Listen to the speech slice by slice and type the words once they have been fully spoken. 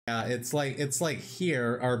it's like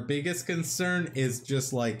here. Our biggest concern is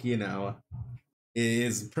just like, you know,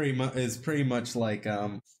 is pretty much like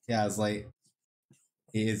yeah, it's like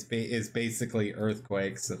is basically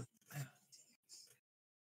earthquakes.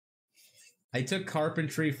 I took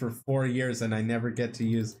carpentry for 4 years and I never get to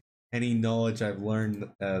use any knowledge I've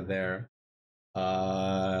learned there.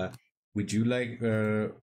 Would you like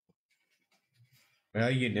well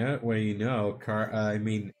you know I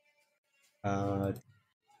mean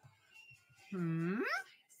Hmm?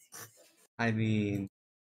 I mean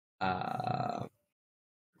uh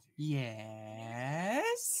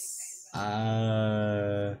Yes?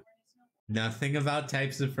 nothing about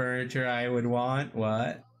types of furniture I would want.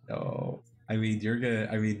 What? No. I mean you're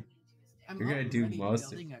gonna do most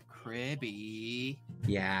of building a cribby.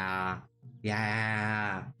 Yeah.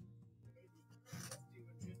 Yeah.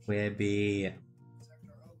 Wibby.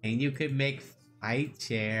 And you could make fight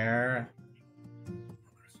chair.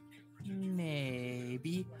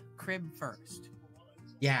 Maybe crib first.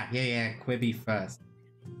 Yeah, Quibby first.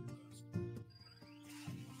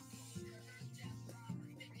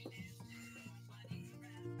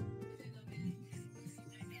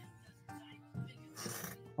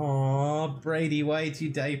 Aw, Brady, why'd you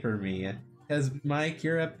diaper me? Cause Mike,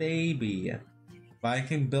 you're a baby. But I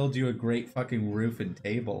can build you a great fucking roof and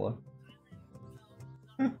table.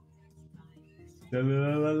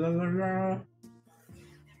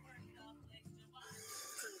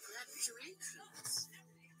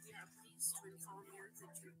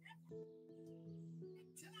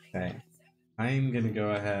 Okay. I'm gonna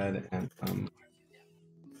go ahead and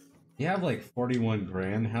you have like 41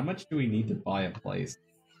 grand. How much do we need to buy a place?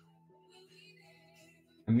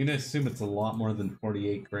 I'm gonna assume it's a lot more than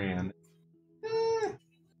 48 grand. I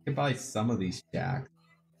could buy some of these jacks.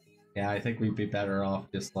 Yeah, I think we'd be better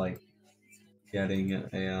off just like getting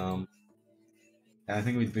a I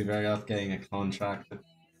think we'd be better off getting a contract.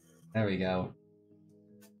 There we go.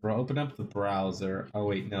 Bro, open up the browser. Oh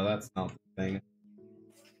wait, no, that's not the thing.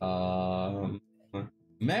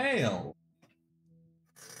 Mail!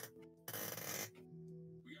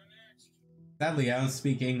 Sadly, I don't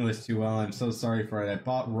speak English too well. I'm so sorry for it. I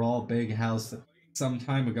bought Raw Big House some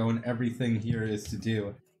time ago and everything here is to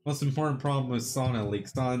do. Most important problem was sauna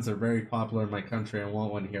leaks. Saunas are very popular in my country. I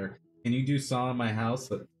want one here. Can you do sauna in my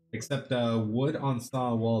house? Except wood on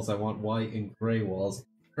sauna walls. I want white and gray walls.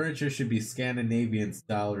 Furniture should be Scandinavian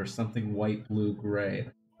style or something white, blue, gray.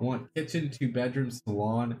 I want kitchen, 2 bedrooms,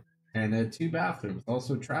 salon, and 2 bathrooms.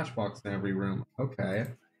 Also trash box in every room. Okay.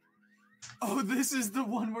 Oh, this is the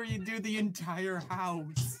one where you do the entire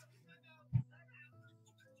house.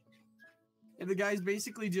 And the guy's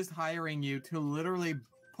basically just hiring you to literally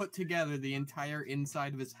put together the entire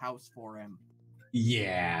inside of his house for him.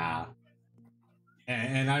 Yeah.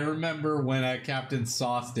 And I remember when Captain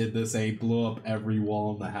Sauce did this, he blew up every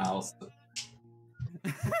wall in the house.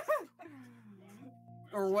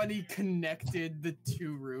 Or when he connected the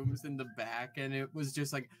 2 rooms in the back and it was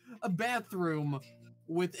just like a bathroom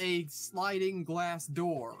with a sliding glass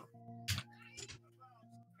door.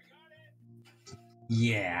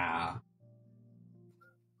 Yeah.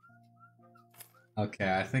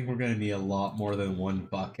 Okay, I think we're gonna need a lot more than 1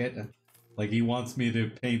 bucket. Like, he wants me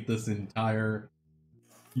to paint this entire,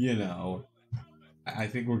 you know, I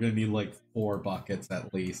think we're gonna need like 4 buckets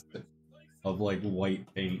at least of like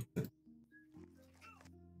white paint.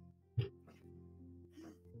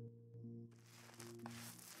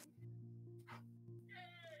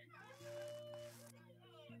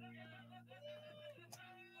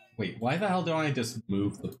 Wait, why the hell don't I just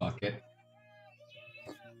move the bucket?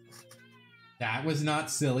 That was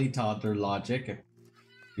not silly toddler logic.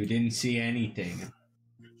 You didn't see anything.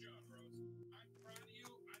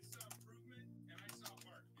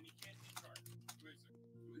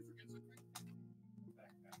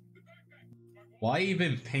 Why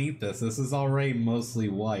even paint this? This is already mostly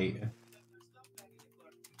white.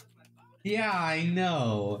 Yeah, I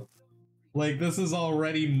know. Like, this is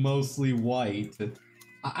already mostly white.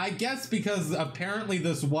 I guess because apparently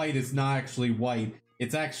this white is not actually white.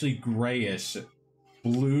 It's actually grayish.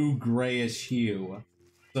 Blue grayish hue.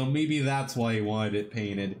 So maybe that's why he wanted it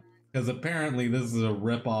painted. Because apparently this is a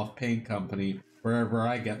rip-off paint company wherever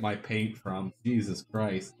I get my paint from. Jesus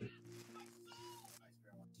Christ.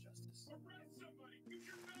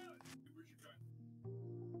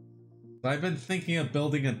 I've been thinking of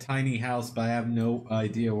building a tiny house, but I have no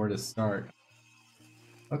idea where to start.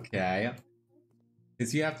 Okay.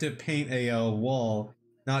 Because you have to paint a wall,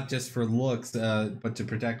 not just for looks, but to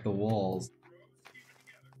protect the walls.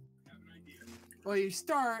 Well, you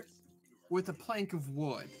start with a plank of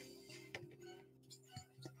wood.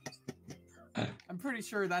 I'm pretty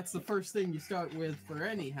sure that's the first thing you start with for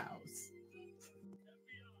any house.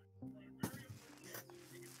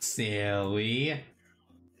 Silly.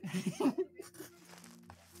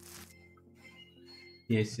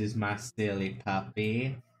 This is my silly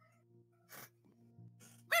puppy.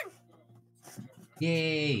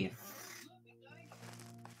 Yay!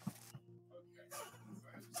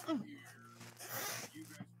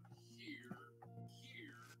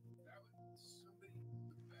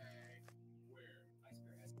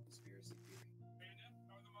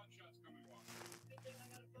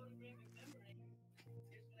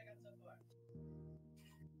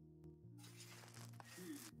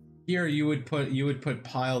 Here you would put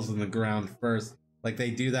piles in the ground first, like they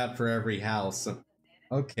do that for every house.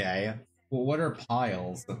 Okay. Well, what are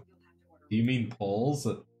piles? Do you mean poles?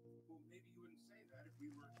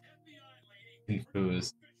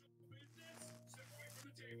 Confused.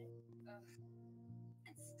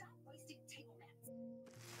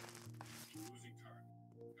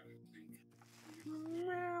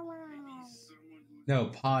 No,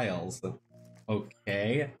 piles.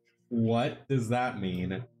 Okay. What does that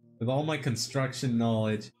mean? With all my construction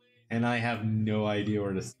knowledge, and I have no idea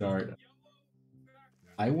where to start.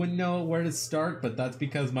 I wouldn't know where to start, but that's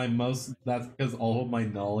because all of my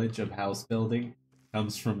knowledge of house building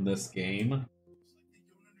comes from this game.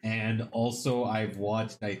 And also I've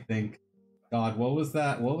watched, I think, God, what was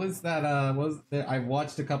that? I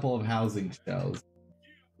watched a couple of housing shows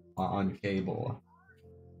on cable.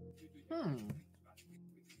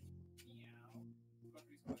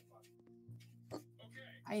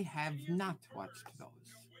 I have not watched those.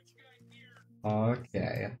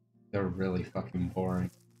 Okay. They're really fucking boring.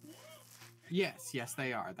 Yes,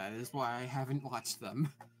 they are. That is why I haven't watched them.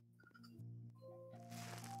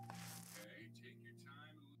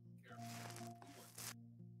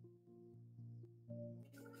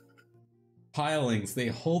 Pilings, they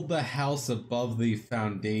hold the house above the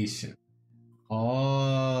foundation.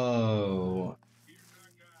 Oh.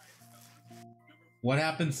 What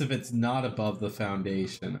happens if it's not above the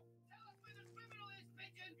foundation?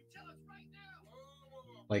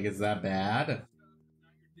 Like, is that bad?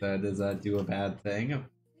 Does that do a bad thing?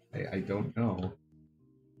 I don't know.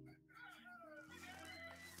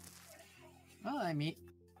 Well, I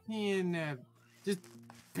mean, just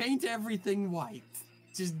paint everything white.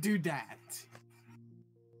 Just do that.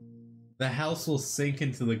 The house will sink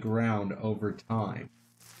into the ground over time.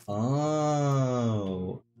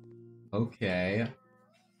 Oh. Okay.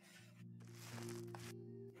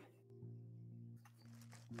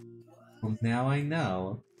 Well, now I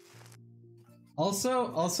know.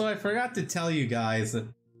 Also, I forgot to tell you guys,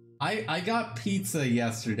 I got pizza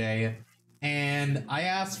yesterday, and I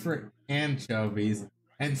asked for anchovies,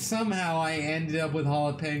 and somehow I ended up with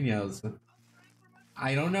jalapenos.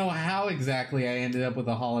 I don't know how exactly I ended up with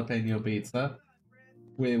a jalapeno pizza,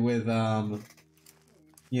 with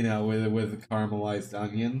caramelized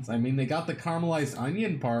onions. I mean, they got the caramelized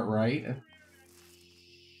onion part right.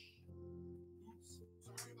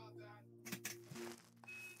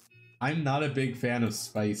 I'm not a big fan of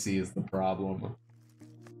spicy is the problem.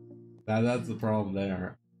 That's the problem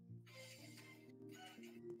there.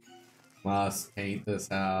 Must paint this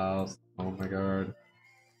house. Oh my god.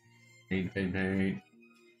 Paint.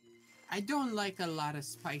 I don't like a lot of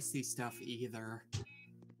spicy stuff either.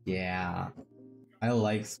 Yeah. I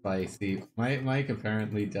like spicy. Mike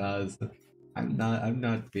apparently does. I'm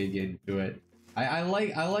not big into it. I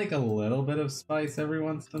like a little bit of spice every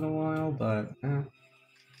once in a while, but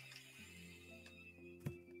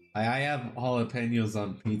I have jalapenos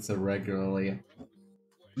on pizza regularly.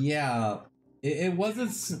 Yeah, it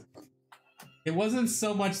wasn't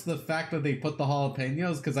so much the fact that they put the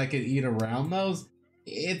jalapenos because I could eat around those.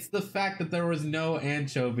 It's the fact that there was no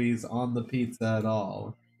anchovies on the pizza at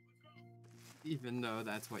all. Even though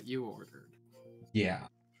that's what you ordered. Yeah.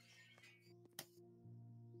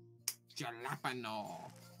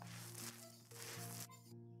 Jalapeno.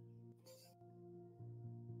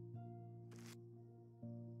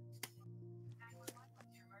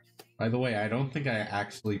 By the way, I don't think I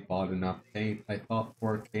actually bought enough paint. I thought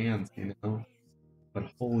 4 cans, you know? But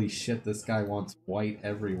holy shit, this guy wants white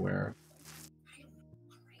everywhere.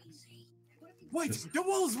 White! The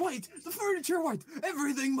walls white! The furniture white!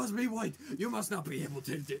 Everything must be white! You must not be able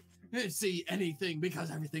to see anything because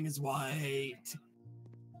everything is white!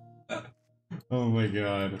 Oh my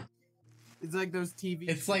god. It's like those TV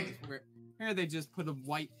It's like where they just put a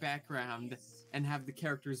white background and have the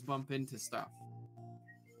characters bump into stuff.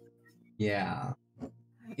 Yeah.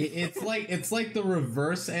 It's like the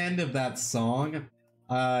reverse end of that song.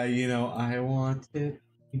 I want it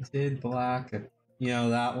painted black. You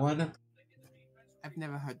know that one? I've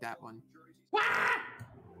never heard that one. Wah!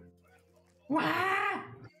 Wah!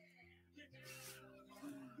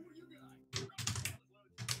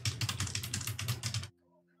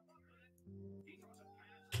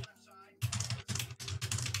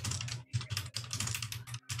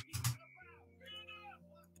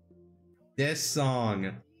 This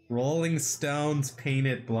song, Rolling Stones Paint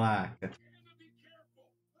It Black.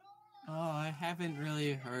 Oh, I haven't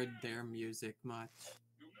really heard their music much.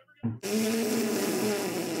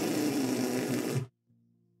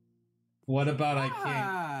 What about I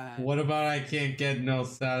can't get no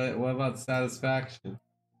what about Satisfaction?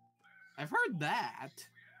 I've heard that.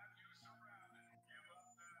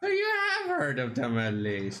 So you have heard of them at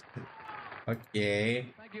least. Okay.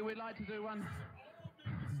 Thank you. We'd like to do one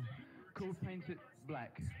called Paint It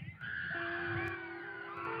Black.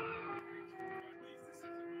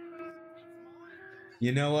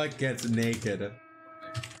 You know what gets naked?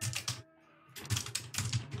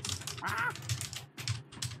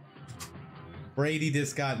 Brady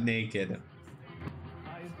just got naked.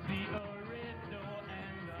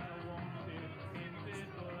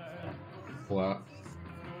 What?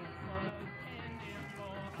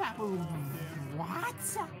 What?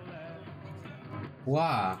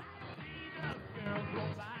 Why?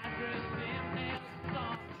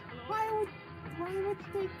 Why would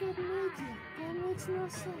they get naked? That makes no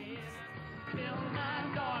sense.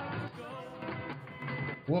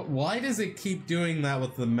 What? Why does it keep doing that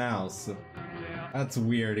with the mouse? That's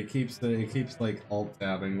weird. It keeps like alt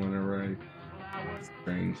tabbing whenever I.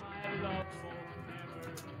 Strange.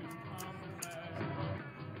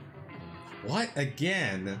 What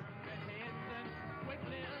again?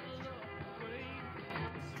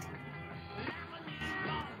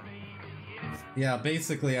 Yeah,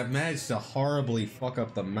 basically I've managed to horribly fuck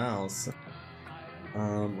up the mouse.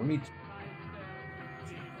 Let me...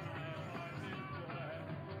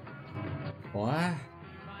 What?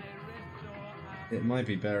 It might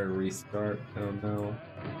be better to restart, I don't know.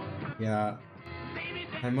 Yeah.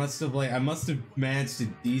 I must have managed to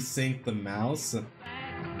desync the mouse.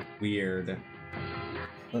 Weird.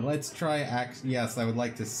 But let's try yes, I would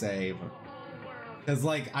like to save. Cause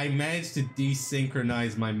like, I managed to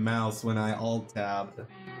desynchronize my mouse when I alt-tabbed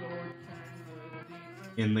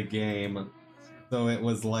in the game. So it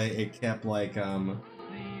was like, it kept like, yeah,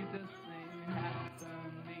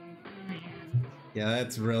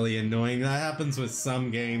 that's really annoying. That happens with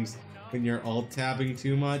some games when you're alt-tabbing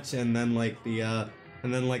too much and then like the,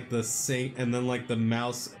 the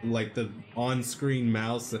mouse, like the on-screen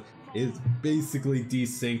mouse is basically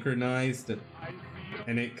desynchronized.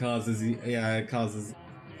 And it causes, yeah, it causes...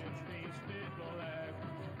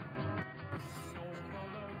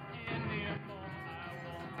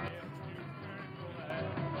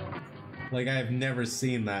 Like, I've never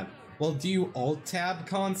seen that. Well, do you alt-tab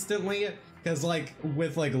constantly? Because, like,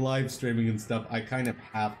 with, like, live streaming and stuff, I kind of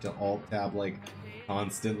have to alt-tab, like,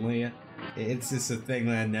 constantly. It's just a thing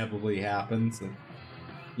that inevitably happens.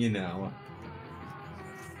 You know.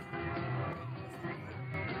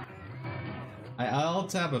 I'll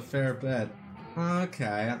tab a fair bit.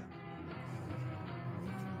 Okay.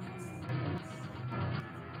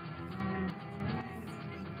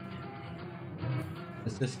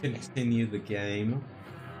 Let's just continue the game.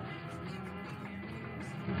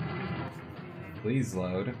 Please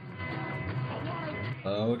load.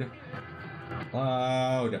 Load.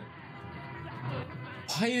 Load.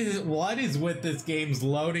 What is with this game's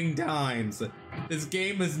loading times? This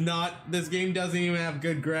game doesn't even have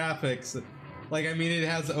good graphics. Like, I mean, it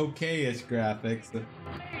has okay-ish graphics.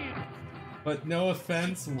 But no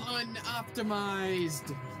offense.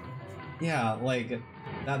 Unoptimized! Yeah, like,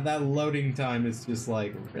 that loading time is just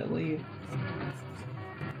like, really?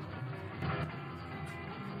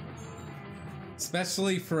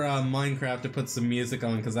 Especially for Minecraft to put some music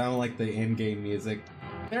on, because I don't like the in-game music.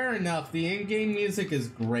 Fair enough, the in-game music is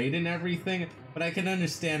great and everything, but I can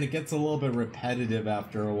understand it gets a little bit repetitive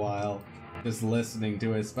after a while. Just listening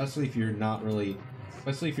to it, especially if you're not really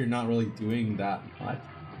doing that much.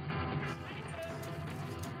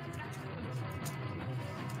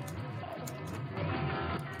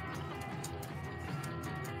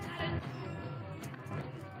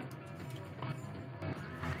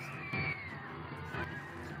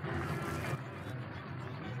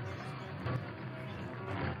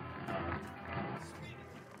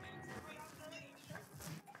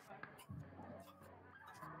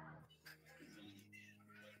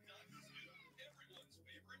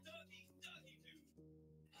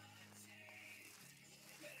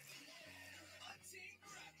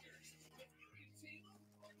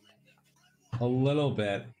 A little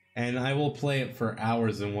bit, and I will play it for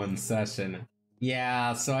hours in one session.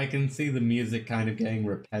 Yeah, so I can see the music kind of getting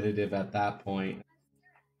repetitive at that point.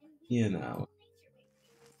 You know.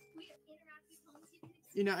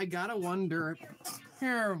 You know, I gotta wonder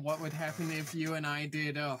here what would happen if you and I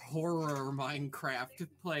did a horror Minecraft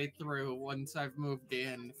playthrough once I've moved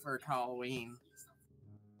in for Halloween.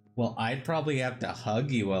 Well, I'd probably have to hug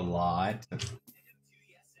you a lot.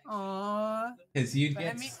 Aww. Cause you'd But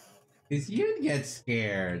get, I mean- cause you'd get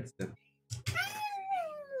scared.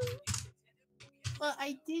 Well,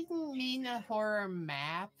 I didn't mean a horror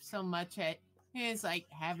map so much as like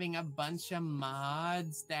having a bunch of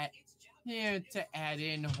mods that, you know, to add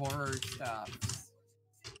in horror stuff.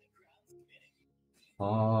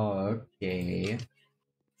 Oh, okay.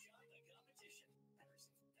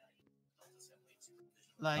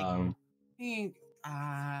 Like,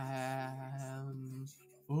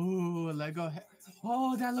 ooh,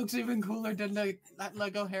 oh, that looks even cooler than that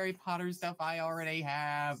Lego Harry Potter stuff I already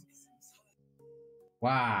have.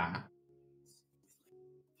 Wow.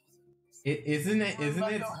 Isn't it? Lego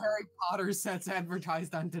Harry Potter sets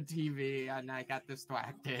advertised on the TV, and I got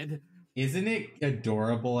distracted. Isn't it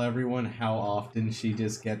adorable, everyone, how often she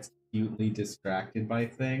just gets cutely distracted by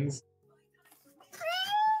things?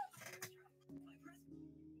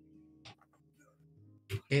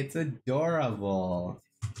 It's adorable.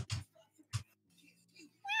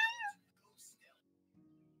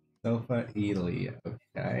 Sofa Ely,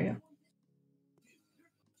 okay.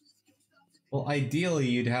 Well, ideally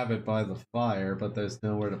you'd have it by the fire, but there's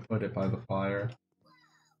nowhere to put it by the fire.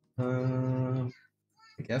 I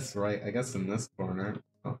guess in this corner.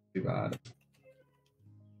 Not too bad.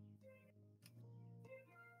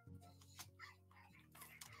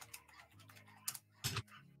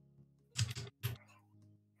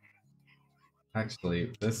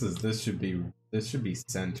 Actually, this should be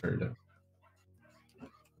centered.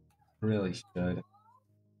 Really should.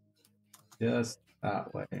 Just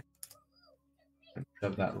that way. And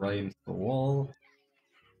shove that right into the wall.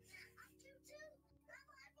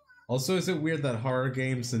 Also, is it weird that horror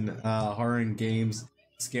games and horror games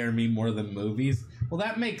scare me more than movies? Well,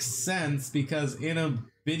 that makes sense because in a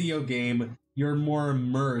video game, you're more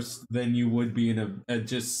immersed than you would be in a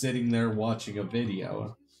just sitting there watching a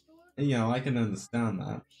video. And, you know, I can understand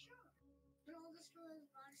that.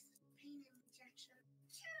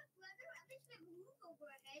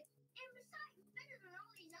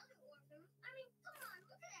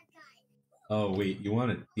 Oh wait, you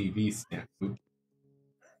want a TV stand? Oops.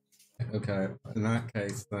 Okay, in that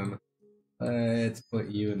case then, let's put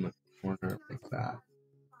you in the corner like that.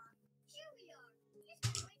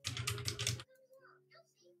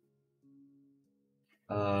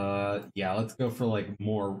 Yeah, let's go for like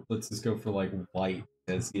more, let's just go for like white,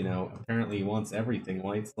 because, you know, apparently he wants everything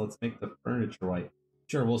white, so let's make the furniture white.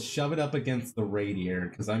 Sure, we'll shove it up against the radiator,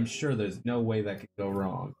 because I'm sure there's no way that could go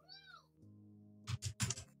wrong.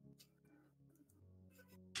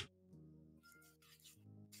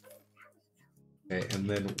 Okay, and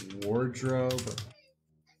then wardrobe.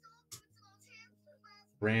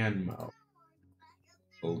 Ranmo.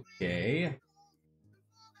 Okay.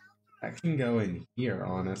 That can go in here,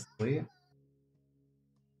 honestly.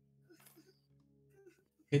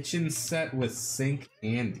 Kitchen set with sink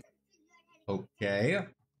and... Okay.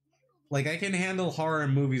 Like, I can handle horror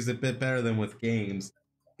movies a bit better than with games.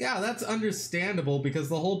 Yeah, that's understandable, because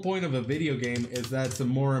the whole point of a video game is that it's a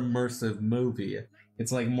more immersive movie.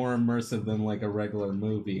 It's, like, more immersive than, like, a regular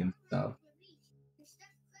movie and stuff.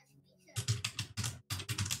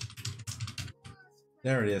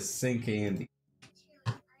 There it is, sink Andy.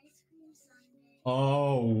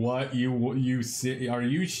 Oh, what you see? Are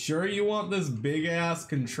you sure you want this big ass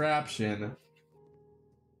contraption?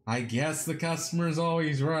 I guess the customer's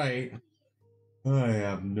always right. I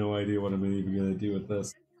have no idea what I'm even gonna do with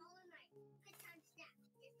this.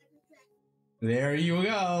 There you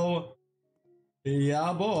go.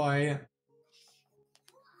 Yeah, boy.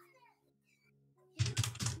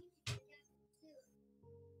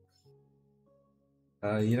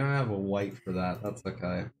 You don't have a white for that. That's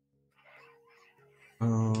okay.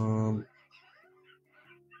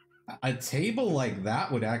 A table like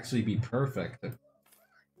that would actually be perfect.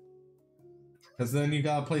 Because then you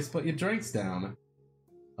got a place to put your drinks down.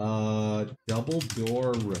 Double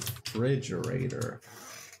door refrigerator.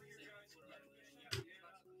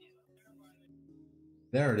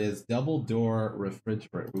 There it is, double door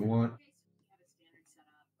refrigerator. We want...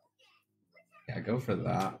 Yeah, go for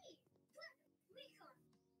that.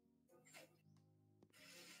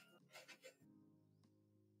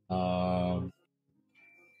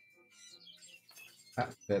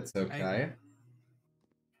 That fits okay.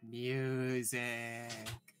 Music.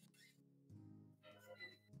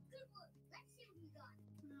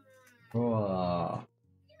 Oh.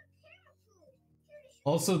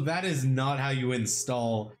 Also, that is not how you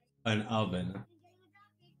install an oven.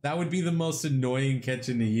 That would be the most annoying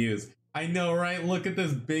kitchen to use. I know, right? Look at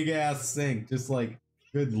this big ass sink. Just like,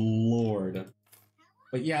 good lord.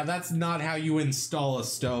 But yeah, that's not how you install a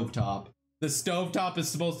stovetop. The stovetop is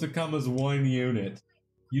supposed to come as one unit.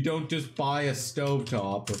 You don't just buy a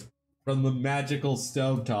stovetop from the magical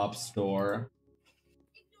stovetop store.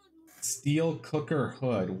 Steel cooker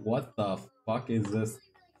hood. What the fuck is this?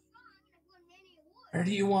 Where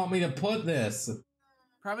do you want me to put this?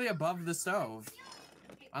 Probably above the stove.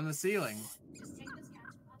 On the ceiling.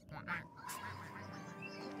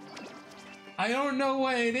 I don't know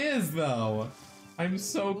what it is though. I'm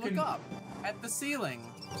so Look up at the ceiling.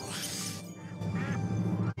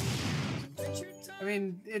 I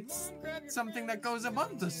mean, it's something that goes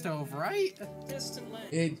above the stove, right?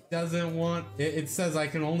 It doesn't want... It says I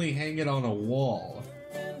can only hang it on a wall.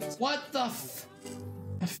 What the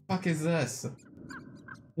fuck is this?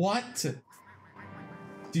 What?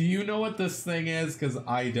 Do you know what this thing is? Because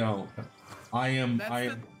I don't.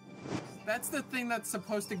 That's the thing that's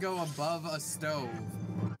supposed to go above a stove.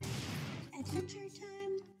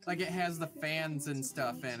 Like it has the fans and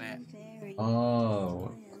stuff in it.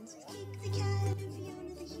 Oh.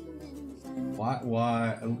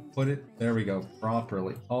 Why? Put it... There we go.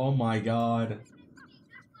 Properly. Oh my god.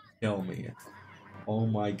 Kill me. Oh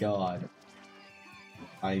my god.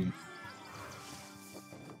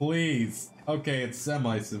 Please. Okay, it's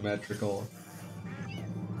semi-symmetrical.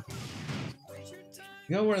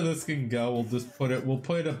 You know where this can go? We'll just put it... We'll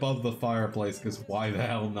put it above the fireplace, because why the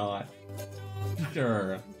hell not?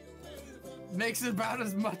 Sure. Makes about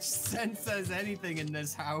as much sense as anything in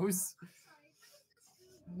this house.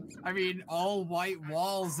 I mean, all white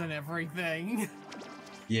walls and everything.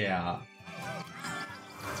 Yeah.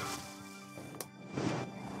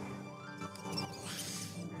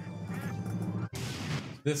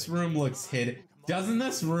 This room looks hidden. Doesn't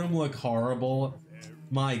this room look horrible?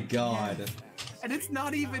 My god. And it's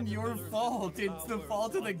not even your fault. It's the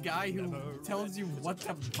fault of the guy who tells you what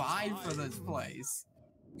to buy for this place.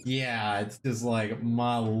 Yeah, it's just like,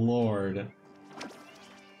 my lord.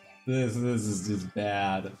 This is just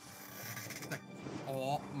bad. Like,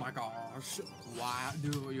 oh my gosh, why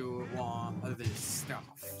do you want this stuff?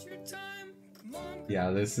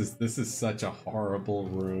 Yeah, this is such a horrible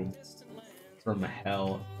room from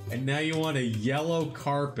hell. And now you want a yellow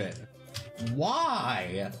carpet.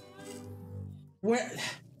 Why? Where?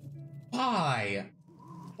 Why?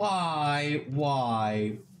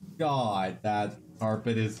 Why? God, that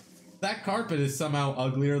carpet is somehow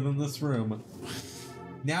uglier than this room.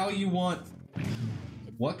 Now you want...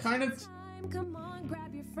 What kind of...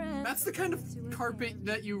 That's the kind of carpet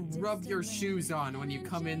that you rub your shoes on when you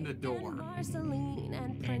come in the door.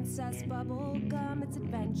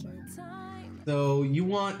 So you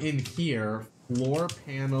want in here floor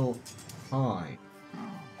panel pine.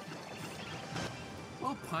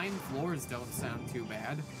 Well, pine floors don't sound too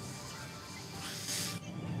bad.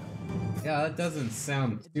 Yeah, that doesn't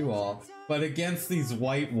sound too off. But against these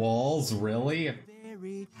white walls, really?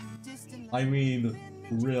 I mean,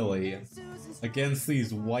 really? Against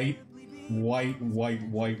these white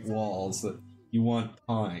walls, you want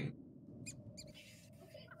pine.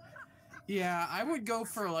 Yeah, I would go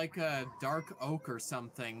for like a dark oak or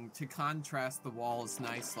something to contrast the walls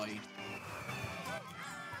nicely.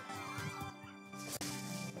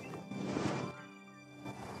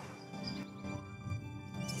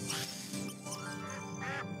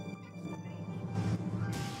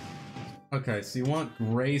 Okay, so you want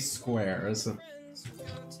gray squares.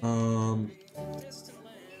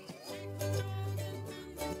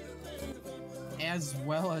 As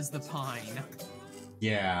well as the pine.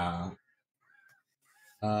 Yeah.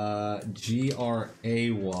 Gray,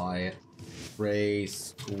 gray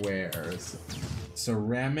squares.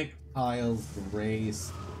 Ceramic tiles, gray.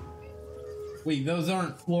 Wait, those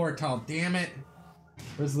aren't floor tile, damn it!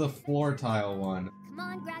 Where's the floor tile one? Come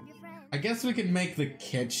on, grab your friend. I guess we can make the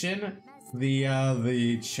kitchen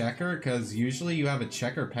the checker, because usually you have a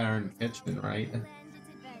checker pattern kitchen, right?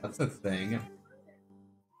 That's a thing.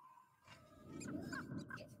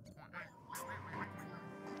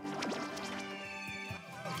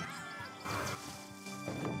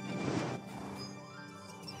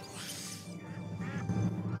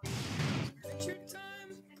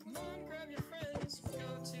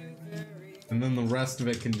 And then the rest of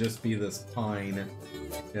it can just be this pine,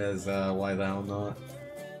 because why the hell not?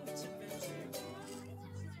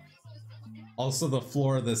 Also the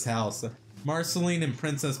floor of this house. Marceline and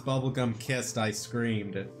Princess Bubblegum kissed, I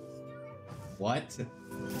screamed. What?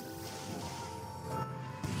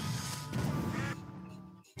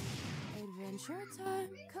 short time.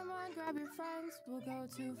 Come on, grab your friends. We'll go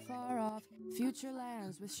too far off. Future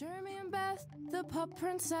lands with Shermie and Beth, the pup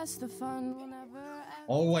princess. The fun will never end.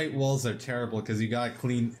 All white walls are terrible because you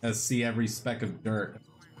gotta see every speck of dirt.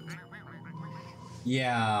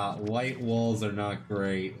 Yeah, white walls are not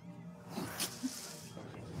great.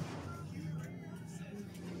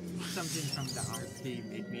 Something from the RP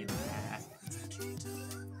made me laugh.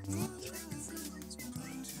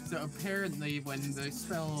 So apparently when the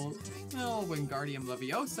spell, Wingardium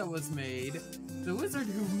Leviosa was made, the wizard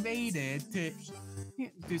who made it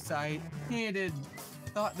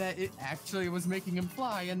thought that it actually was making him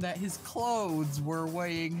fly and that his clothes were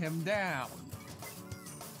weighing him down.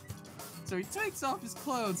 So he takes off his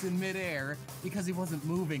clothes in midair because he wasn't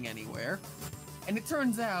moving anywhere. And it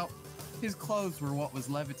turns out his clothes were what was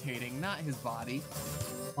levitating, not his body.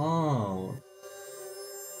 Oh.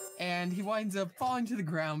 And he winds up falling to the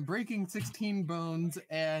ground, breaking 16 bones,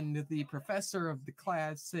 and the professor of the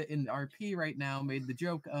class in RP right now made the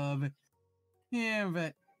joke of, yeah,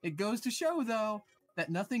 but it goes to show, though,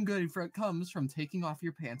 that nothing good comes from taking off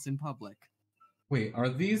your pants in public. Wait, are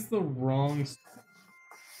these the wrong...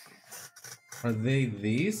 Are they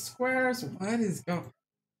these squares? What is going...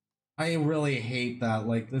 I really hate that.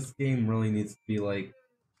 Like, this game really needs to be, like,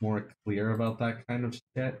 more clear about that kind of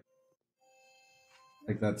shit.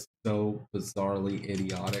 Like, that's so bizarrely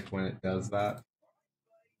idiotic when it does that.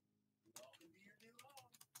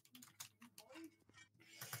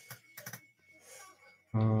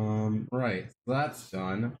 Right, so that's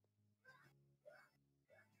done.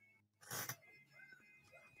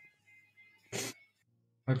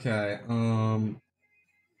 Okay,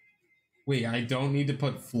 wait, I don't need to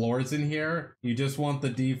put floors in here? You just want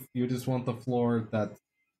the you just want the floor that's...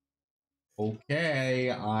 Okay,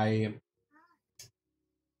 I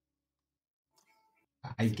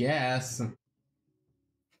guess.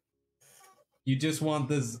 You just want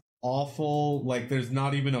this awful, like, there's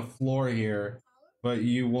not even a floor here, but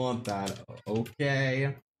you want that.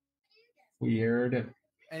 Okay. Weird.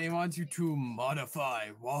 And he wants you to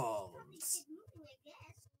modify walls.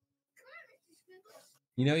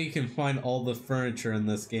 You know, you can find all the furniture in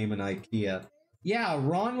this game in IKEA. Yeah,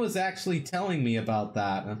 Ron was actually telling me about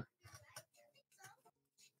that.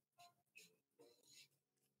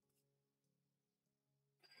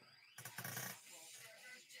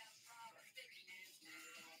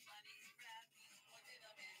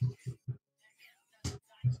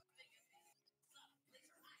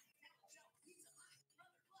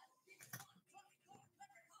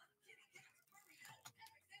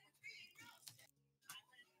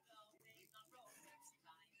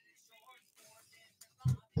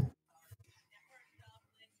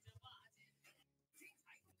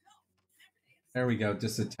 There we go,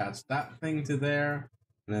 just attach that thing to there,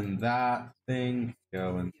 and then that thing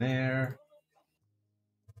go in there.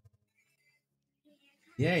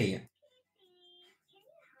 Yay.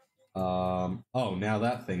 Oh, now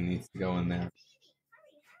that thing needs to go in there.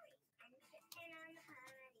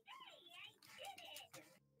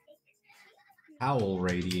 Towel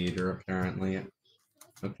radiator, apparently.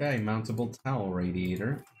 Okay, mountable towel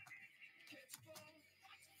radiator.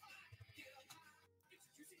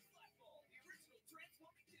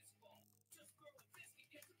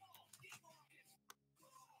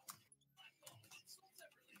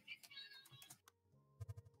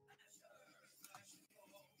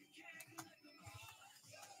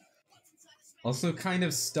 Also kind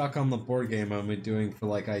of stuck on the board game I'm doing for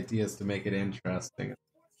like ideas to make it interesting.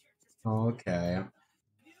 Okay. I'm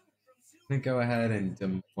gonna go ahead and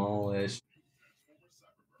demolish.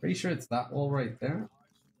 Pretty sure it's that wall right there.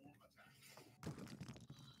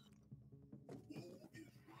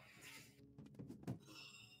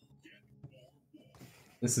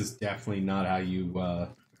 This is definitely not how you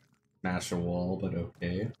smash a wall, but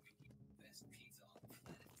okay.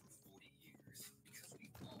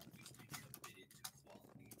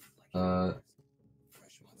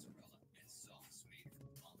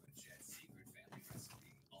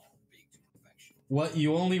 What?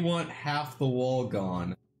 You only want half the wall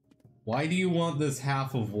gone. Why do you want this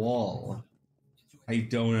half of wall? I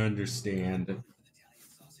don't understand.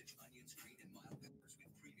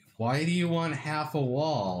 Why do you want half a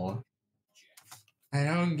wall? I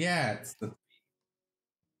don't get.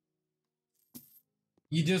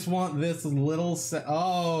 You just want this little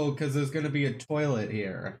oh, because there's gonna be a toilet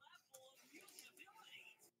here.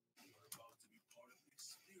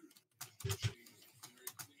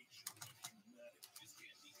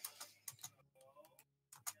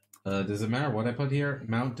 Does it matter what I put here?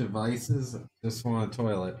 Mount devices? Just want a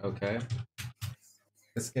toilet, okay.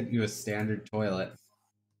 Let's get you a standard toilet.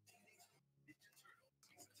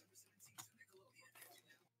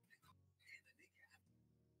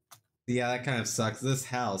 Yeah, that kind of sucks. This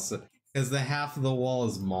house, because the half of the wall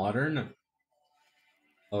is modern.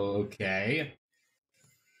 Okay.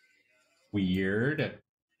 Weird.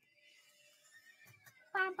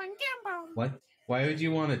 What? Why would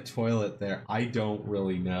you want a toilet there? I don't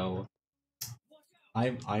really know. I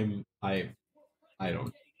don't.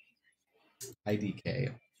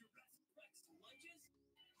 IDK.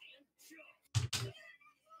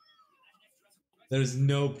 There's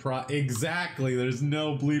no exactly, there's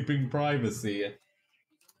no bleeping privacy.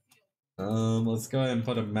 Let's go ahead and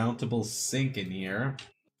put a mountable sink in here.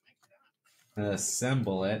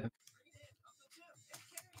 Assemble it.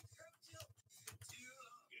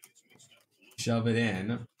 Shove it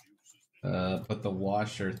in. Put the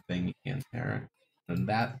washer thing in there. And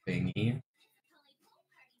that thingy.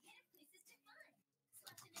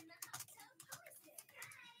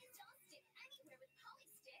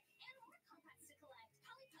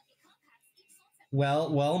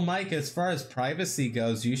 Well, Mike, as far as privacy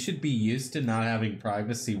goes, you should be used to not having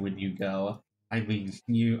privacy when you go. I mean,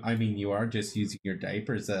 you are just using your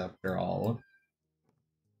diapers after all.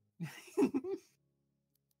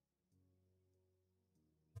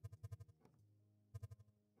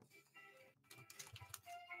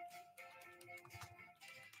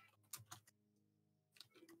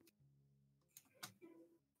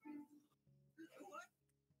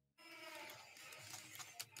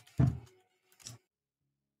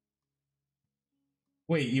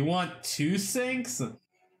 Wait, you want 2 sinks?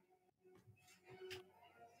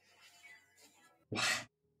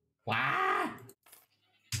 What?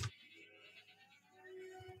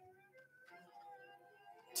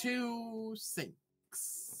 2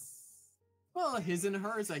 sinks. Well, his and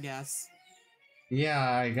hers, I guess. Yeah,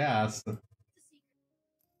 I guess.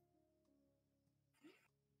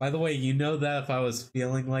 By the way, you know that if I was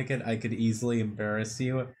feeling like it, I could easily embarrass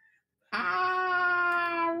you.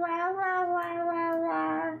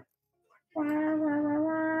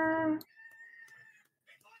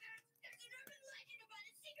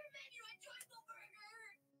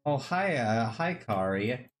 Oh, hi,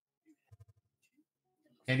 Kari.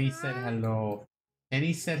 And he said hello. And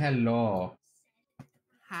he said hello.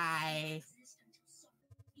 Hi.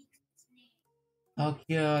 Oh,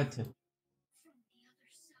 cute.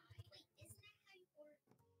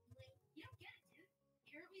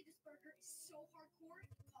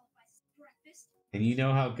 And you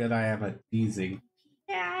know how good I am at teasing.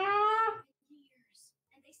 Yeah.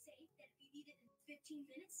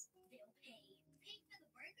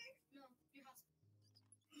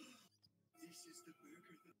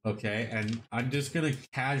 Okay, and I'm just gonna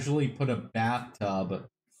casually put a bathtub.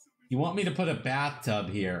 You want me to put a bathtub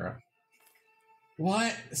here?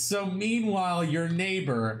 What? So meanwhile, if your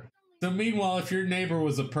neighbor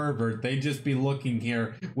was a pervert, they'd just be looking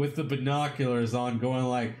here with the binoculars on, going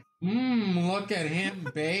like, look at him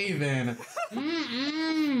bathing.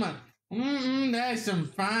 There's some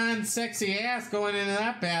fine, sexy ass going into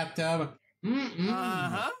that bathtub.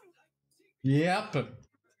 Uh-huh. Yep.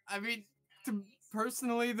 I mean,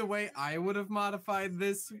 personally, the way I would have modified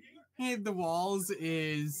this, the walls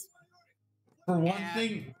is... For one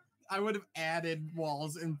thing... I would have added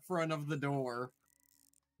walls in front of the door.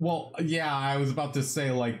 Well, yeah, I was about to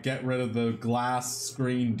say, like, get rid of the glass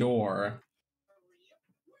screen door.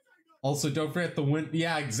 Also, don't forget the window.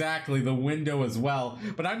 Yeah, exactly, the window as well.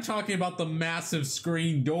 But I'm talking about the massive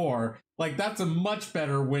screen door. Like, that's a much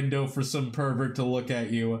better window for some pervert to look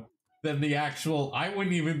at you than the actual... I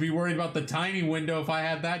wouldn't even be worried about the tiny window if I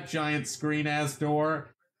had that giant screen-ass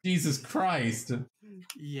door. Jesus Christ.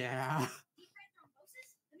 Yeah.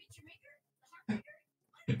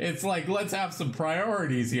 It's like, let's have some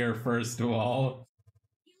priorities here, first of all.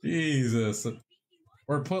 Jesus.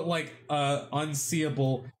 Or put, like,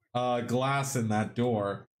 unseeable glass in that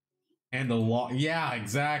door. And a lock. Yeah,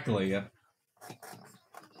 exactly.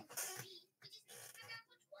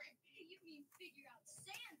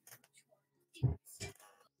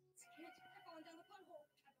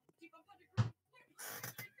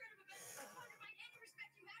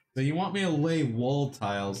 So you want me to lay wall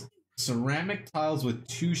tiles. Ceramic tiles with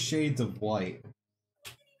 2 shades of white.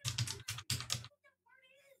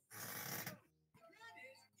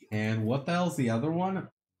 And what the hell's the other one?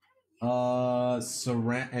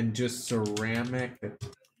 Ceramic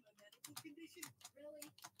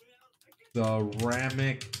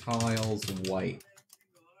tiles white.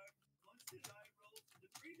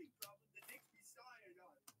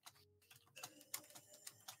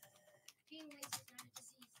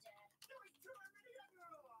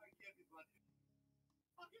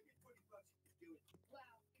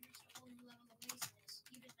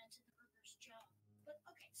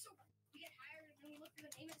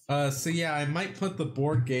 So yeah, I might put the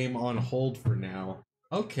board game on hold for now.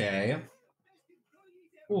 Okay.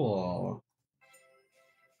 Cool.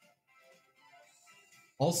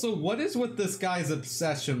 Also, what is with this guy's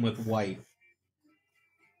obsession with white?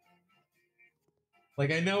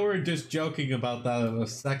 Like, I know we were just joking about that a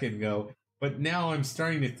second ago, but now I'm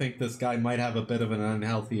starting to think this guy might have a bit of an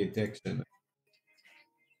unhealthy addiction.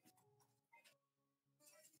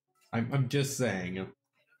 I'm just saying.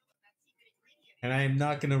 And I am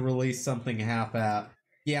not going to release something half-assed.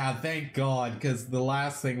 Yeah, thank God, because the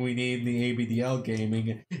last thing we need in the ABDL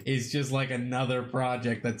gaming is just like another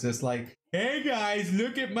project that's just like, hey guys,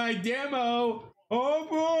 look at my demo! Oh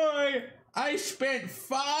boy! I spent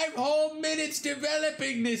 5 whole minutes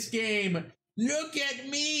developing this game! Look at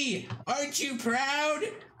me! Aren't you proud?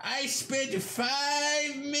 I spent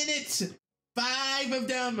 5 minutes! 5 of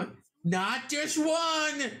them! Not just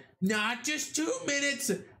 1! Not just 2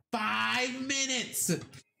 minutes! 5 minutes!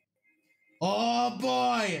 Oh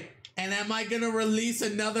boy! And am I gonna release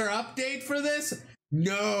another update for this?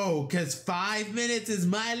 No, because 5 minutes is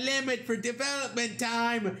my limit for development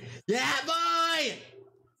time! Yeah, boy!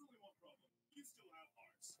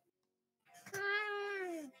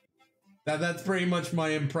 That's pretty much my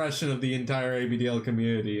impression of the entire ABDL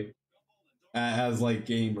community. As like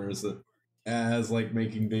gamers. As like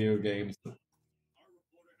making video games.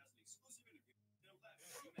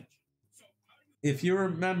 If your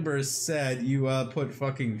member said you put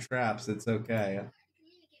fucking traps, it's okay.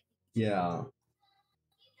 Yeah.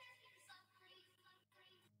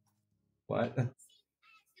 What?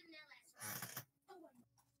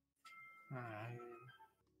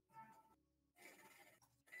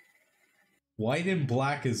 White and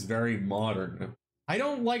black is very modern. I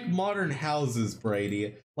don't like modern houses,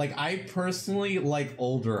 Brady. Like, I personally like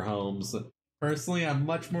older homes. Personally, I'm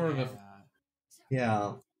much more of a...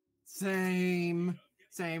 Yeah. Same.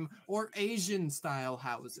 Or Asian style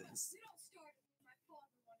houses.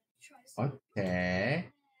 Okay.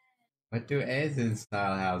 What do Asian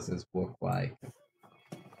style houses look like?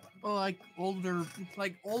 Well, like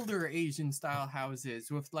older Asian style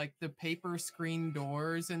houses with like the paper screen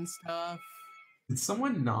doors and stuff. Did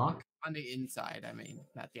someone knock? On the inside, I mean,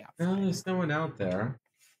 not the outside. No, there's no one out there.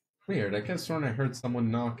 Weird, I guess when I heard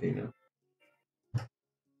someone knocking.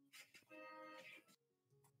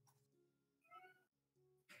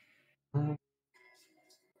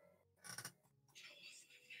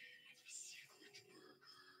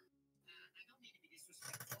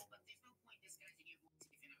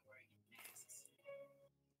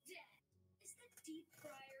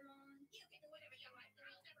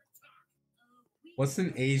 What's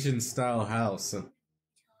an Asian style house?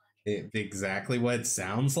 Exactly what it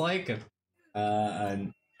sounds like.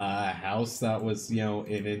 A house that was, you know,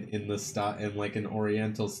 in the style, in like an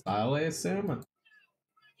Oriental style, I assume.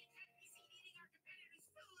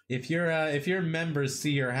 If your members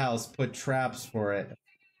see your house, put traps for it.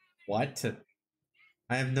 What?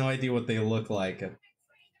 I have no idea what they look like.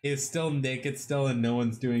 It's still naked still and no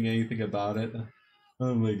one's doing anything about it.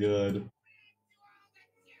 Oh my god.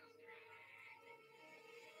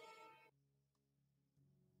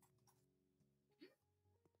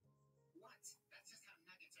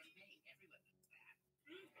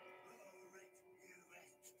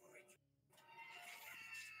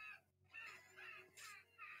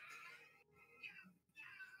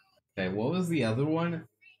 Okay, what was the other one?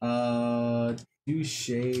 2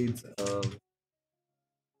 shades of...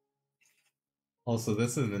 Also,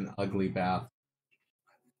 this is an ugly bath.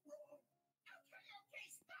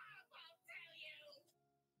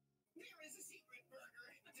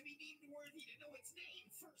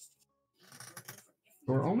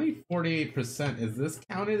 We're only 48%. Is this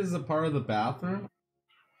counted as a part of the bathroom?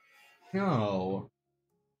 No.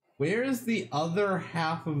 Where is the other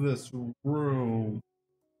half of this room?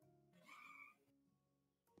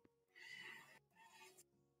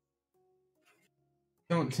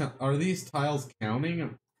 Don't tell. Are these tiles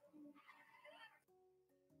counting?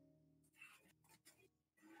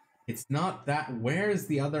 It's not that. Where is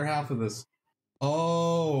the other half of this?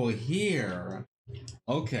 Oh, here.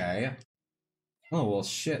 Okay. Oh, well,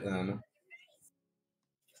 shit then. I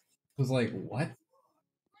was like, what?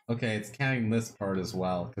 Okay, it's counting this part as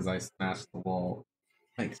well, because I smashed the wall.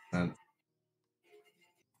 Makes sense.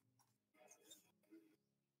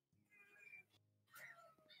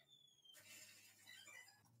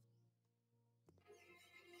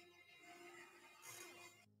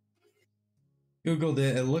 Googled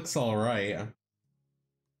it, it looks alright.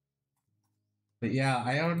 But yeah,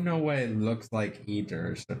 I don't know what it looks like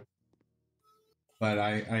either. But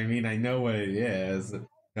I mean, I know what it is,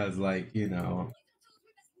 because like, you know,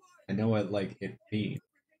 I know what like it means.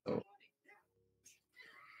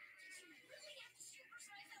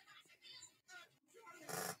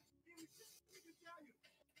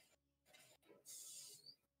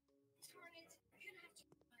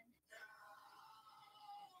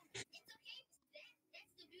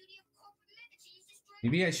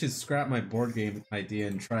 Maybe I should scrap my board game idea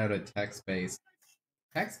and try out a text-based.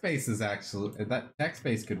 Text-based is actually... That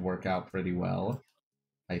text-based could work out pretty well,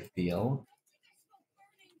 I feel.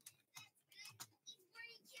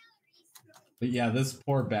 But yeah, this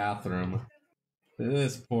poor bathroom.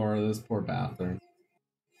 This poor bathroom.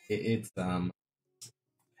 It's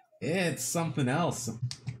something else.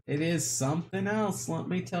 It is something else, let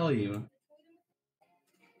me tell you.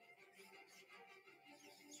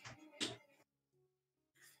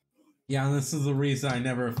 Yeah, and this is the reason I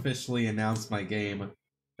never officially announced my game.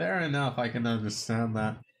 Fair enough, I can understand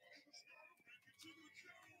that.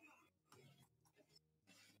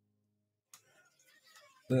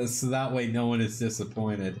 So that way no one is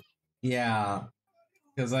disappointed. Yeah,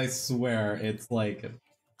 because I swear, it's like...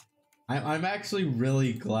 I'm actually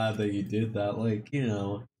really glad that you did that, like, you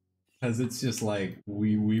know, because it's just like,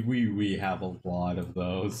 we have a lot of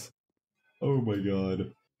those. Oh my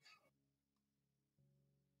god.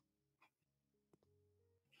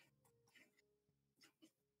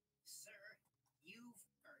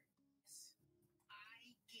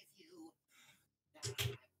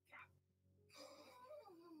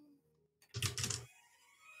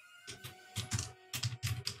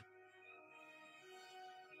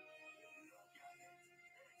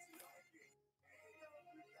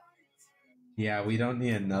 Yeah, we don't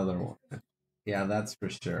need another one. Yeah, that's for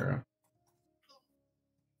sure.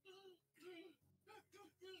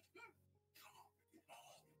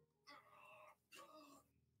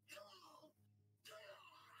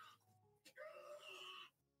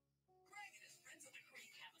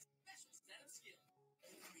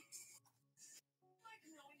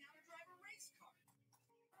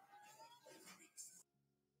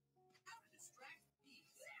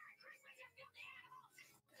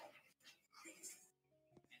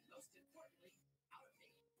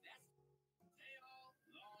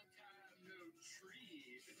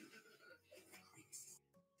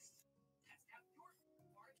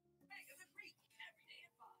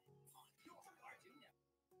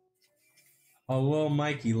 Oh, well,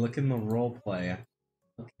 Mikey, look in the roleplay.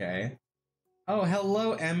 Okay. Oh,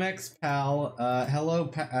 hello, MX Pal. Hello,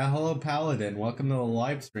 Paladin. Welcome to the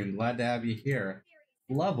live stream. Glad to have you here.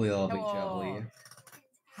 Lovely, jubbly.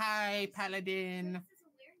 Hi, Paladin.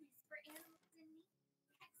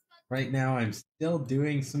 Right now, I'm still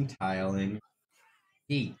doing some tiling.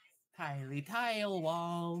 Eat. Tiley tile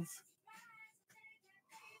walls.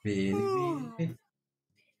 Really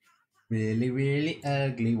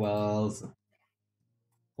ugly walls.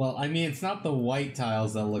 Well, I mean, it's not the white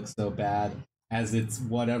tiles that look so bad as it's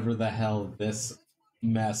whatever the hell this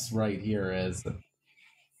mess right here is.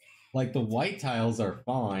 Like, the white tiles are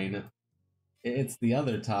fine. It's the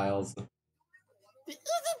other tiles. The itty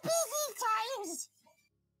bitty tiles.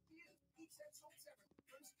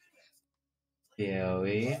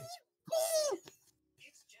 Joey.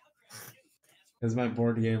 Is my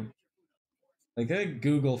board game. Like, I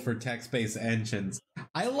Google for text-based engines.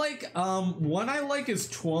 I like, one I like is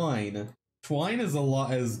Twine. Twine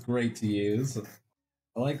is great to use.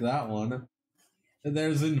 I like that one.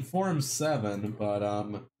 There's Inform 7,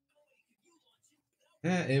 but,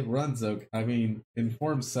 it runs okay. I mean,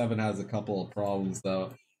 Inform 7 has a couple of problems,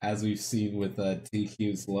 though, as we've seen with,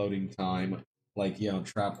 TQ's loading time. Like, you know,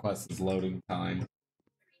 Trap Quest's loading time.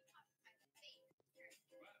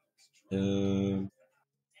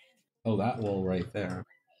 Oh, that wall right there.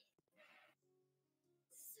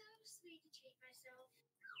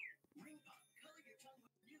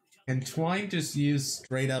 Can Twine just use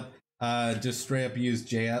straight up use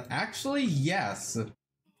JS? Actually, yes.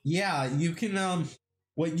 Yeah, you can,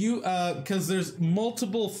 because there's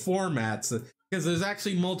multiple formats, because there's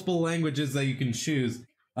actually multiple languages that you can choose,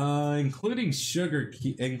 including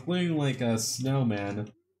including like a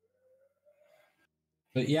Snowman.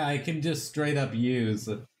 But yeah, I can just straight up use,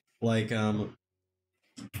 like,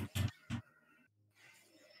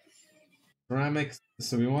 ceramics.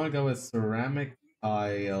 So we want to go with ceramic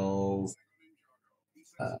tiles.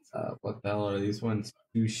 What the hell are these ones?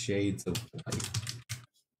 2 shades of white.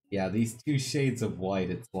 Yeah, these 2 shades of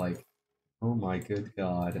white, it's like, oh my good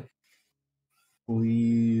god.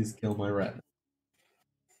 Please kill my retina.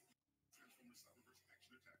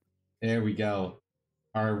 There we go.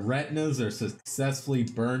 Our retinas are successfully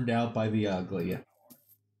burned out by the ugly.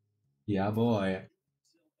 Yeah, boy.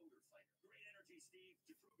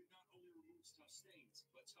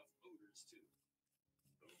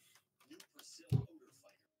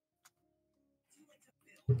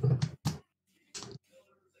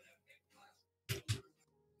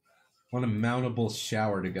 Want a mountable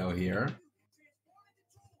shower to go here.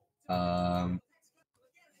 There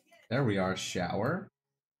we are, shower.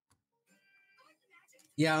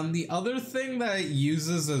 Yeah, and the other thing that it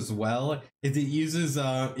uses as well is it uses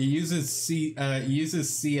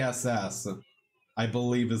CSS. I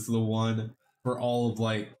believe is the one for all of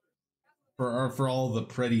like for all the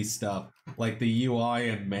pretty stuff, like the UI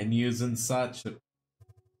and menus and such.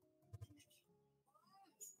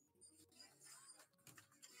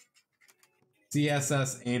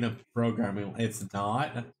 CSS ain't a programming. It's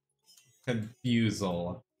not.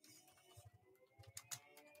 Confusal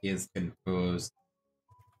is confused.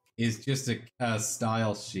 Is just a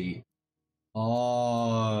style sheet.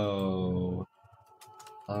 Oh.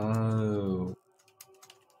 Oh.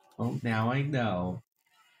 Oh, now I know.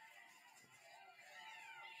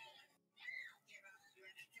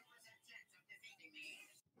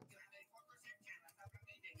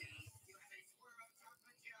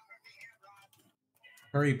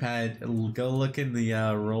 Hurry, Pat. Go look in the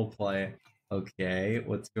roleplay. Okay,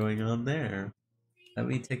 what's going on there? Let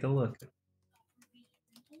me take a look.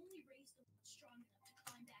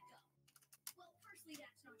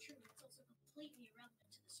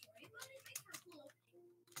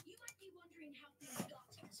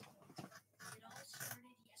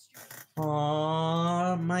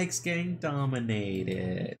 Aww, Mike's getting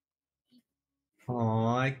dominated.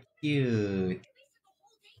 Aww, cute.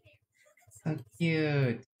 So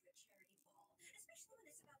cute.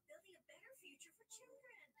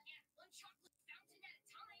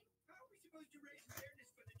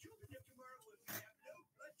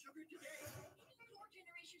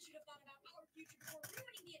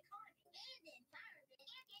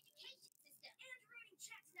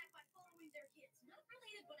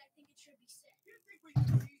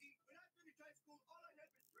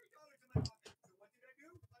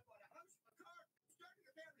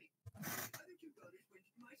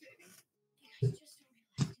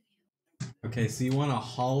 Okay, so you want a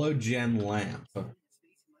halogen lamp.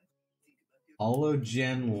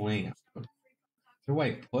 Halogen lamp. Where do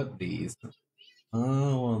I put these?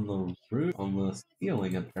 Oh, on the roof, on the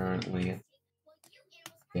ceiling, apparently.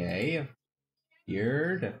 Okay.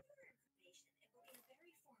 Weird.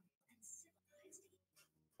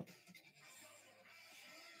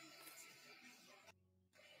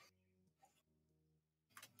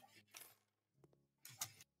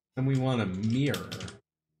 And we want a mirror.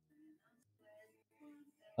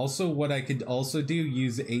 Also, what I could also do,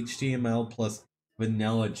 use HTML plus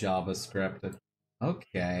vanilla JavaScript.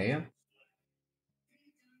 Okay.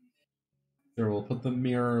 Sure, we'll put the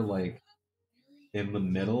mirror, like, in the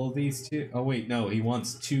middle of these two. Oh, wait, no, he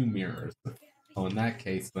wants two mirrors. Oh, in that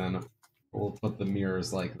case, then, we'll put the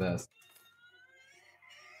mirrors like this.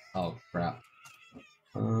 Oh, crap.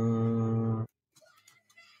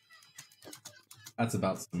 That's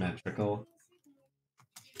about symmetrical.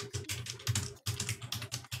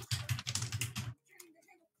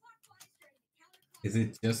 Is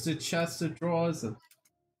it just a chest of drawers? A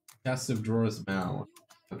chest of drawers mount.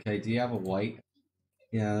 Okay, do you have a white?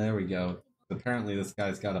 Yeah, there we go. Apparently this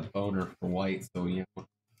guy's got a boner for white, so you know.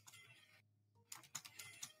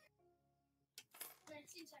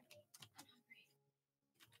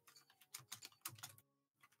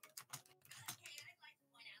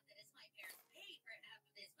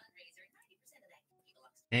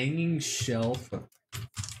 Hanging shelf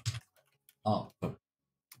up.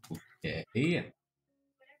 Okay.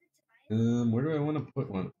 Where do I want to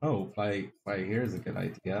put one? Oh, by here's a good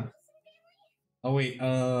idea. Oh wait,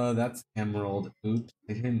 that's emerald. Oops,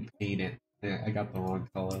 I didn't paint it. Yeah, I got the wrong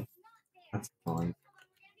color. That's fine.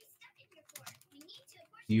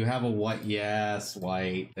 Do you have a white? Yes,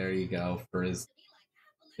 white. There you go. For his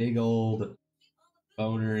big old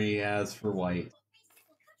boner he has for white.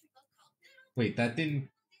 Wait, that didn't...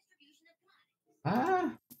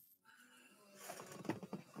 Ah!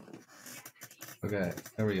 Okay,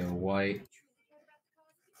 there we go. White.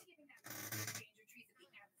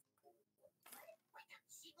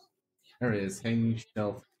 There it is. Hanging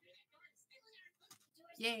shelf.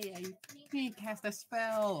 Yay, I cast a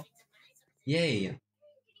spell. Yay.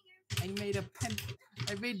 I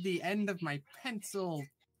made the end of my pencil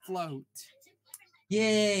float.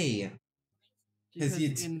 Yay! Because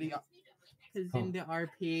in the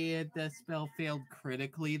RP, the spell failed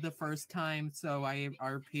critically the first time, so I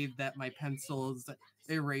RP'd that my pencil's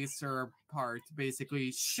eraser part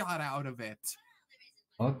basically shot out of it.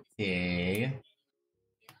 Okay.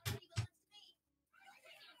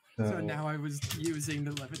 So now I was using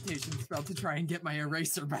the levitation spell to try and get my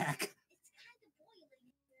eraser back.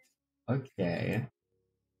 Okay.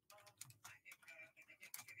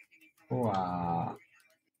 Wow.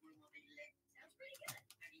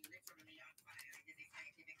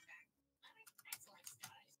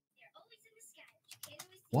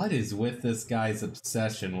 What is with this guy's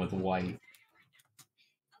obsession with white?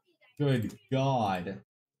 Good God.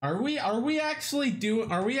 Are we actually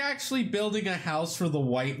building a house for the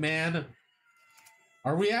white man?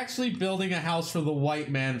 Are we actually building a house for the white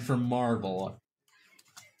man from Marvel?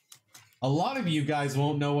 A lot of you guys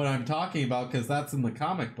won't know what I'm talking about because that's in the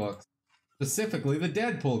comic books. Specifically the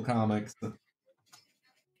Deadpool comics.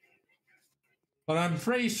 But I'm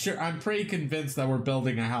pretty convinced that we're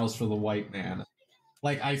building a house for the white man.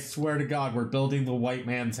 Like, I swear to God, we're building the white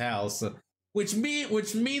man's house. Which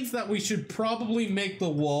means that we should probably make the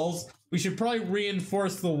walls, we should probably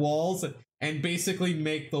reinforce the walls and basically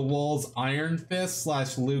make the walls Iron Fist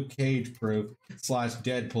 / Luke Cage proof /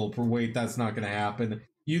 Deadpool proof. Wait, that's not gonna happen.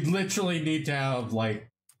 You'd literally need to have, like,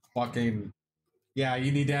 fucking... Yeah,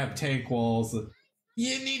 you need to have tank walls.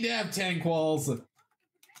 You need to have tank walls.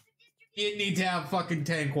 You need to have fucking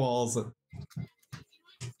tank walls.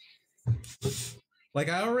 Like,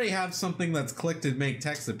 I already have something that's clicked to make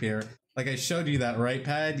text appear. Like, I showed you that, right,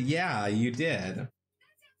 Pad? Yeah, you did.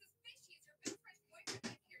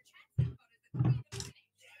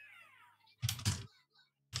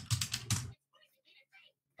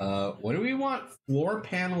 What do we want? Floor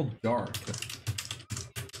panel dark.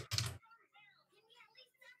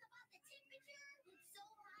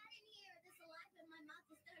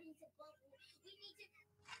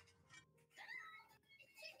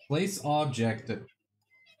 Place object.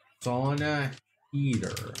 Sauna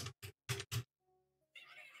heater.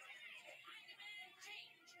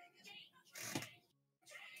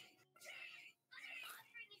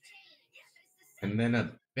 And then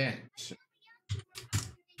a bench.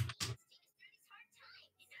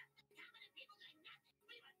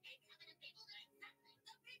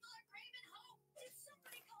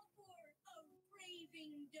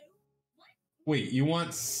 Wait, you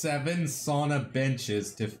want 7 sauna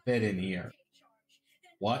benches to fit in here?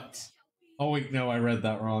 What? Oh wait, no, I read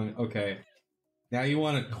that wrong. Okay. Now you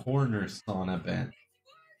want a corner sauna bench.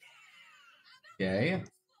 Okay.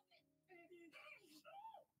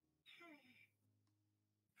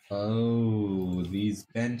 Oh, these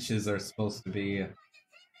benches are supposed to be...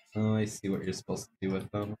 Oh, I see what you're supposed to do with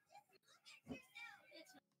them.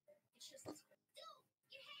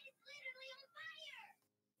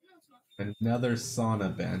 Another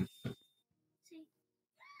sauna bench.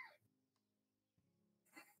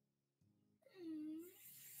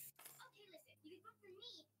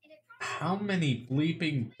 How many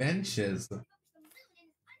bleeping benches? I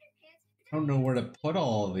don't know where to put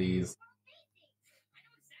all of these.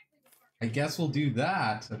 I guess we'll do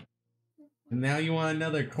that. And now you want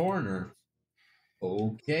another corner.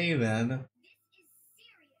 Okay then.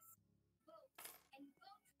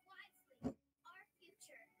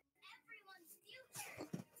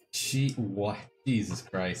 What? Jesus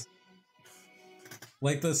Christ.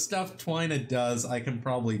 Like the stuff Twina does, I can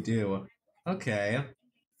probably do. Okay.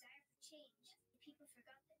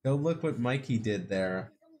 Go look what Mikey did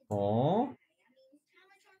there. Aww.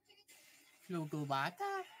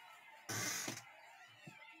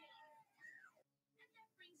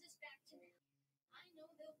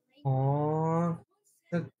 Aww.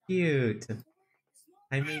 So cute.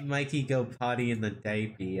 I made Mikey go potty in the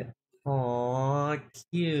diaper. Aww,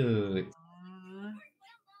 cute.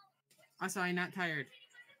 I'm sorry, not tired.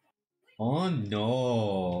 Oh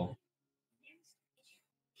no.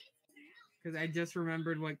 Because I just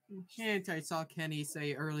remembered what hint I saw Kenny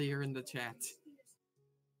say earlier in the chat.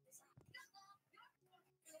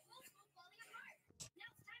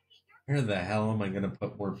 Where the hell am I gonna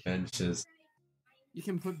put more benches? You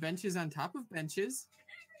can put benches on top of benches.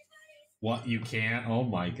 What, you can't? Oh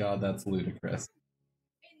my god, that's ludicrous.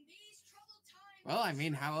 Well, I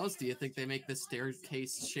mean, how else do you think they make the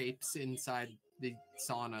staircase shapes inside the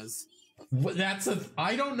saunas?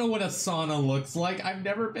 I don't know what a sauna looks like. I've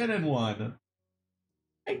never been in one.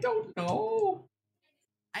 I don't know.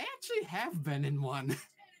 I actually have been in one.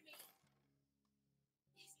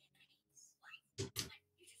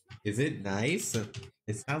 Is it nice?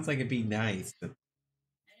 It sounds like it'd be nice.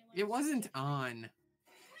 It wasn't on.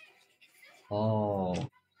 Oh.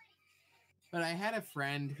 But I had a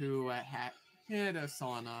friend who had a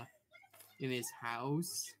sauna in his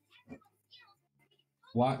house.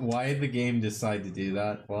 Why did the game decide to do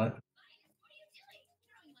that? What?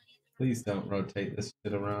 Please don't rotate this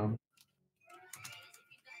shit around.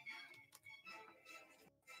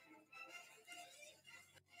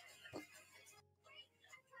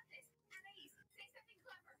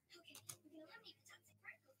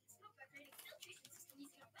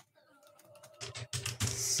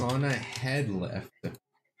 Sauna head lift.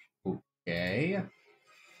 Okay.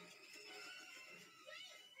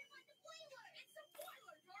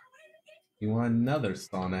 You want another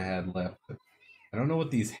sauna head lift. I don't know what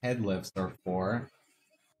these head lifts are for.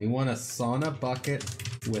 You want a sauna bucket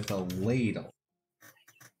with a ladle.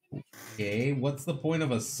 Okay, what's the point of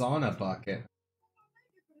a sauna bucket?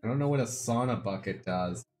 I don't know what a sauna bucket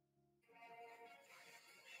does.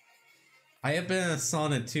 I have been in a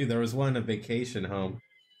sauna too. There was one in a vacation home.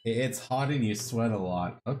 It's hot and you sweat a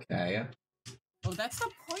lot. Okay. Oh, that's the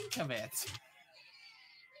point of it.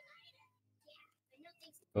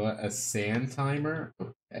 A sand timer?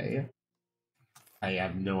 Okay. I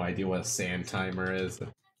have no idea what a sand timer is.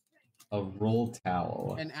 A roll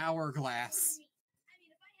towel. An hourglass.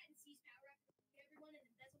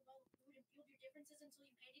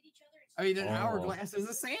 I mean, an hourglass is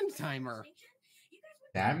a sand timer.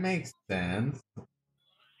 That makes sense.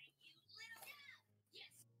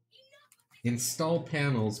 Install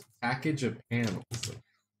panels, package of panels.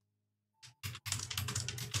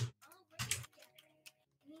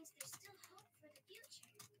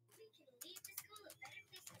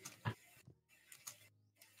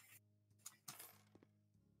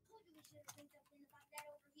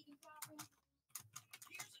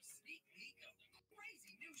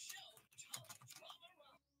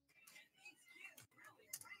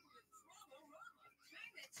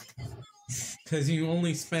 Because you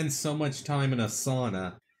only spend so much time in a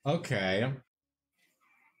sauna. Okay.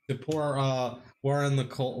 To pour in the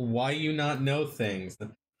cold. Why you not know things?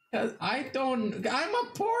 Because I'm a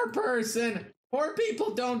poor person. Poor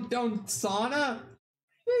people don't sauna.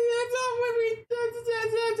 That's not what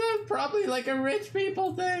that's probably like a rich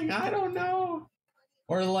people thing. I don't know.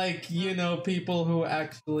 Or like, people who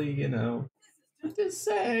actually, I'm just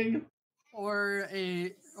saying. Or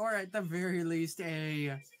at the very least,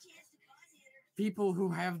 people who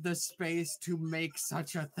have the space to make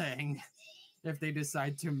such a thing if they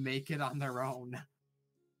decide to make it on their own.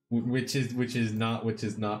 Which is not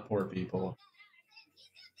poor people.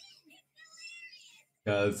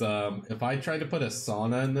 Because if I tried to put a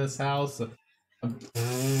sauna in this house,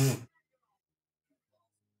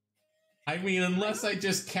 I mean, unless I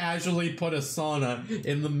just casually put a sauna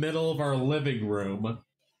in the middle of our living room,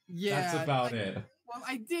 that's about it. Well,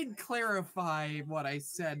 I did clarify what I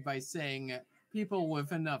said by saying people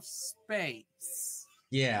with enough space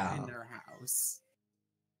in their house.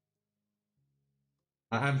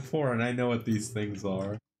 I'm poor and I know what these things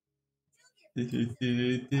are. I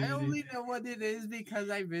only know what it is because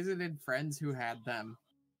I visited friends who had them.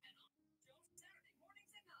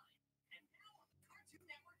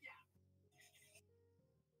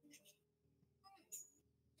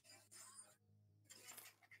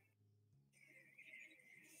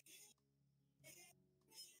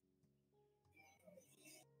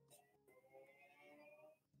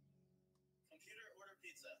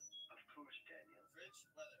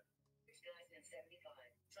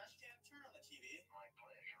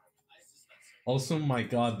 Also, my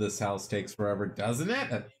god, this house takes forever, doesn't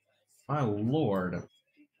it? My lord.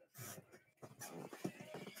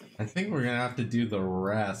 I think we're gonna have to do the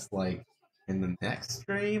rest, like, in the next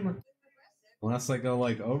stream? Unless I go,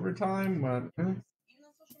 like, overtime, but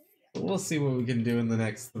we'll see what we can do in the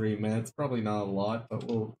next 3 minutes. Probably not a lot, but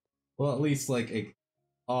we'll at least, like,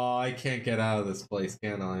 oh, I can't get out of this place,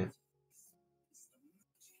 can I?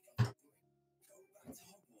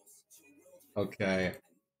 Okay.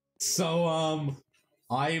 So,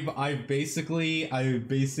 I've basically everyone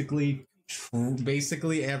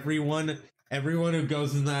who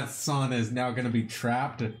goes in that sauna is now gonna be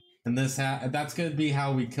trapped, and that's gonna be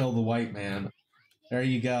how we kill the white man. There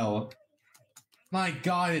you go. My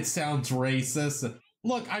god, it sounds racist.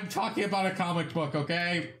 Look, I'm talking about a comic book,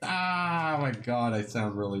 okay? Ah, my god, I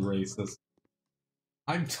sound really racist.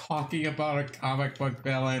 I'm talking about a comic book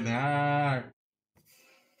villain. Ah.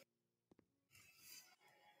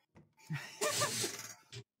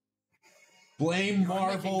 Blame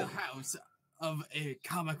Marvel. The house of a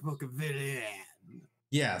comic book villain.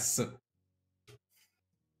 Yes.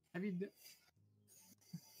 Have you?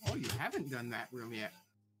 Oh, you haven't done that room yet.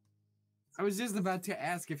 I was just about to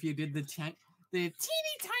ask if you did the teeny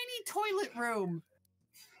tiny toilet room.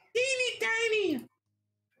 Teeny tiny.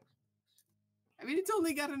 I mean, it's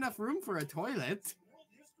only got enough room for a toilet.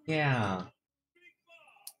 Yeah.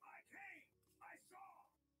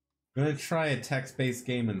 I'm gonna try a text-based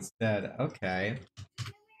game instead. Okay.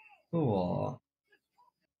 Cool.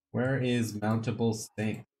 Where is mountable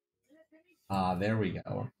sink? Ah, there we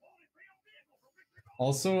go.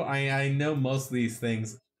 Also, I know most of these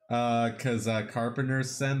things, cause Carpenter's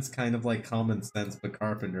sense, kind of like common sense, but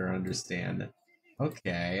Carpenter understand.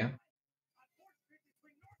 Okay.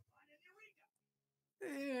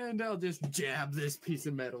 And I'll just jab this piece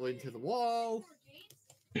of metal into the wall.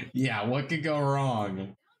 Yeah, what could go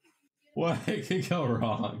wrong? What could go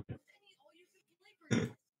wrong?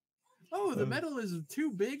 Oh, the metal is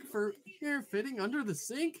too big for here fitting under the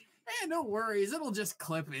sink? No worries, it'll just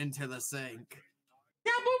clip into the sink.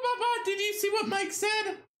 Yeah, Baba, did you see what Mike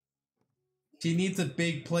said? She needs a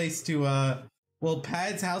big place to, well,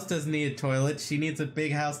 Pad's house doesn't need a toilet. She needs a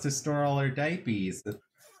big house to store all her diapers.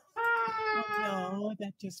 Oh, no,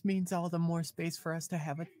 that just means all the more space for us to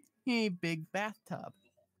have a big bathtub.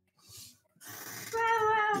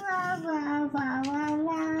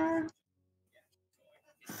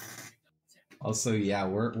 Also, yeah,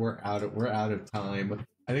 we're out of time.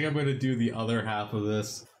 I think I'm gonna do the other half of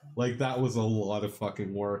this. Like, that was a lot of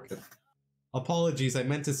fucking work. Apologies, I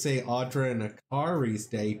meant to say Audra and Akari's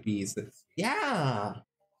diapers. Yeah.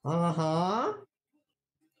 Uh-huh.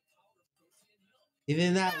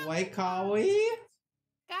 Isn't that white, Kawi?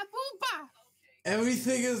 Kabooba!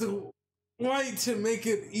 Everything is white to make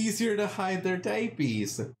it easier to hide their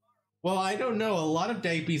diapers. Well, I don't know. A lot of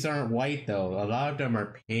diapers aren't white, though. A lot of them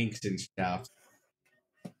are pinks and stuff.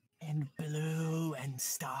 And blue and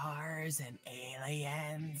stars and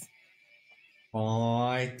aliens. Oh,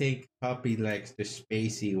 I think Puppy likes the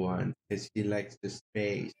spacey one, because she likes the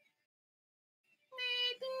space.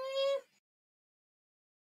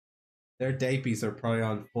 Their diapers are probably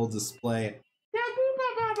on full display.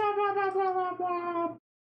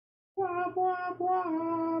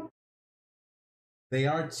 They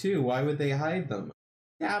are too. Why would they hide them?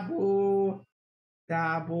 Dabu!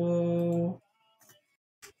 Dabu!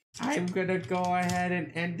 I'm gonna go ahead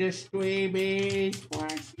and end the streaming.